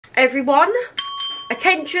Everyone,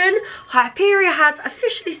 attention, Hyperia has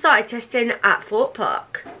officially started testing at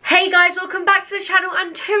Thorpepark. Hey guys, welcome back to the channel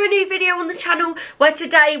and to a new video on the channel where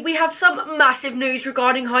today we have some massive news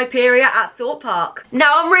regarding Hyperia at Thorpepark.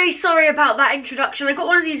 Now, I'm really sorry about that introduction. I got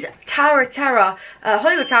one of these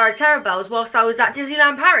Hollywood Tower of Terror bells whilst I was at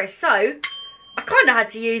Disneyland Paris, so I kind of had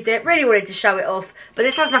to use it, really wanted to show it off, but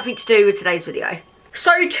this has nothing to do with today's video.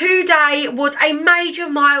 So today was a major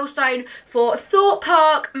milestone for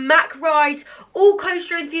Thorpepark, Mack Rides, all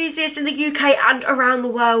coaster enthusiasts in the UK and around the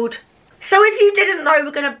world. So if you didn't know,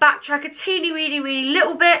 we're going to backtrack a teeny weeny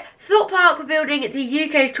little bit. Thorpepark are building the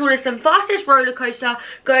UK's tallest and fastest roller coaster,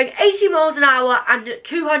 going 80 miles an hour and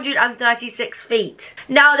 236 feet.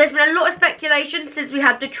 Now, there's been a lot of speculation since we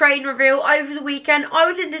had the train reveal over the weekend. I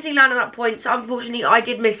was in Disneyland at that point, so unfortunately I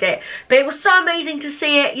did miss it. But it was so amazing to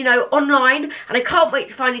see it, you know, online, and I can't wait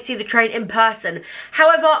to finally see the train in person.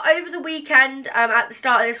 However, over the weekend, at the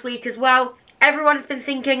start of this week as well, everyone has been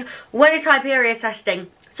thinking, when is Hyperia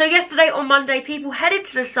testing? So yesterday on Monday, people headed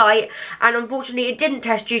to the site and unfortunately it didn't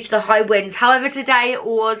test due to the high winds. However, today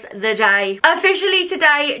was the day. Officially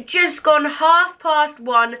today, just gone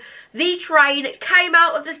 1:30, the train came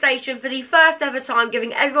out of the station for the first ever time,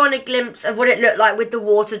 giving everyone a glimpse of what it looked like with the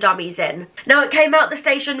water dummies in. Now, it came out the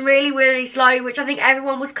station really slow, which I think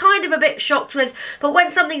everyone was kind of a bit shocked with, but when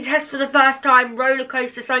something tests for the first time, roller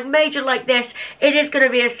coaster, something major like this, it is going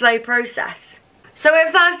to be a slow process. So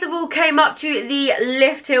it first of all came up to the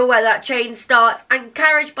lift hill where that chain starts, and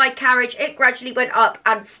carriage by carriage it gradually went up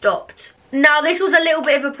and stopped. Now, this was a little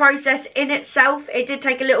bit of a process in itself. It did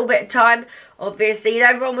take a little bit of time. Obviously, you know,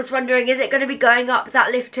 everyone was wondering, is it going to be going up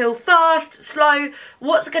that lift hill fast, slow,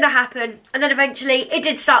 what's going to happen? And then eventually it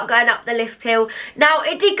did start going up the lift hill. Now,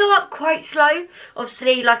 it did go up quite slow.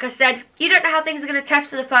 Obviously, like I said, you don't know how things are going to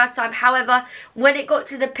test for the first time. However, when it got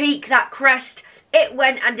to the peak, that crest, it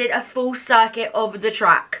went and did a full circuit of the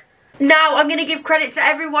track. Now, I'm going to give credit to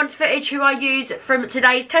everyone's footage who I used from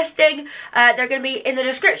today's testing. They're going to be in the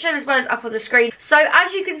description as well as up on the screen. So,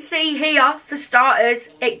 as you can see here, for starters,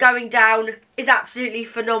 it going down is absolutely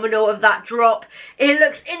phenomenal of that drop. It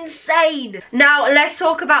looks insane. Now, let's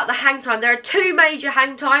talk about the hang time. There are two major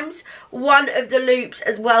hang times. One of the loops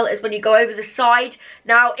as well as when you go over the side.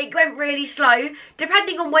 Now, it went really slow.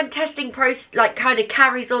 Depending on when testing kind of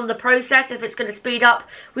carries on the process, if it's going to speed up,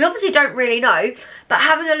 we obviously don't really know. But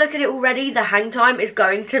having a look at it already, the hang time is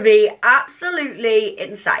going to be absolutely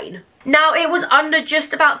insane. Now, it was under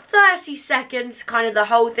just about 30 seconds, kind of the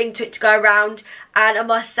whole thing took to go around, and I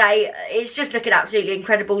must say, it's just looking absolutely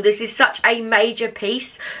incredible. This is such a major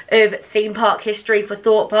piece of theme park history for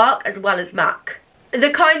Thorpepark as well as Mack. The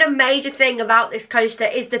kind of major thing about this coaster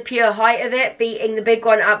is the pure height of it, beating the big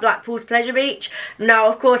one at Blackpool's Pleasure Beach. Now,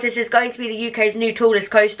 of course, this is going to be the UK's new tallest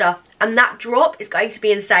coaster, and that drop is going to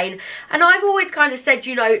be insane. And I've always kind of said,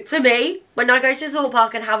 you know, to me, when I go to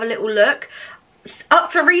Thorpepark and have a little look,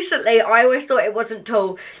 up to recently, I always thought it wasn't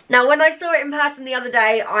tall. Now, when I saw it in person the other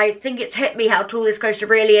day, I think it's hit me how tall this coaster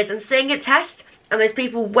really is. And seeing it test, and those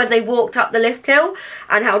people when they walked up the lift hill,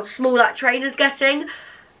 and how small that train is getting,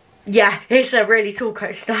 yeah, it's a really tall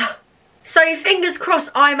coaster. So fingers crossed,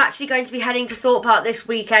 I'm actually going to be heading to Thorpepark this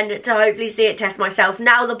weekend to hopefully see it test myself.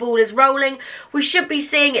 Now the ball is rolling, we should be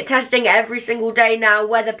seeing it testing every single day now,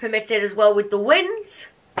 weather permitted as well with the winds.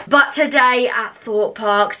 But today at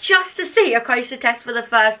Thorpepark, just to see a coaster test for the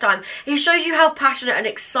first time, it shows you how passionate and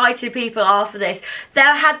excited people are for this.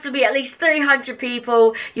 There had to be at least 300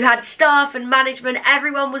 people. You had staff and management,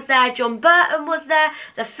 everyone was there. John Burton was there,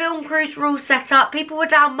 the film crews were all set up, people were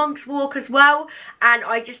down Monk's Walk as well, and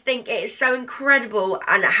I just think it is so incredible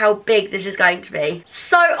and how big this is going to be.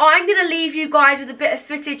 So I'm going to leave you guys with a bit of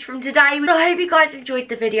footage from today. So I hope you guys enjoyed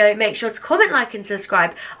the video. Make sure to comment, like and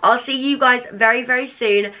subscribe. I'll see you guys very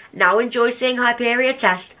soon. Now enjoy seeing Hyperia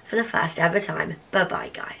test for the first ever time. Bye bye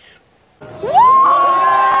guys.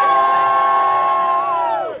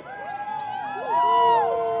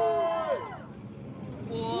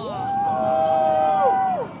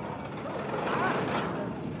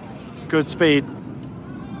 Good speed.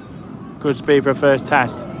 Good speed for a first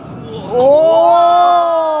test.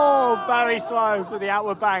 Oh, very slow for the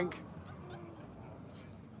outward bank.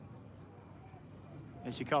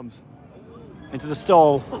 Here she comes. Into the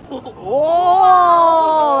stall.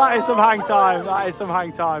 Oh, that is some hang time. That is some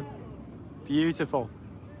hang time. Beautiful.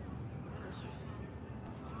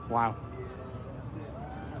 Wow.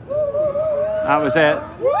 That was it.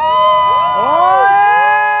 Oh!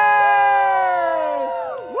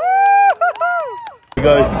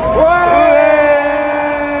 Woo!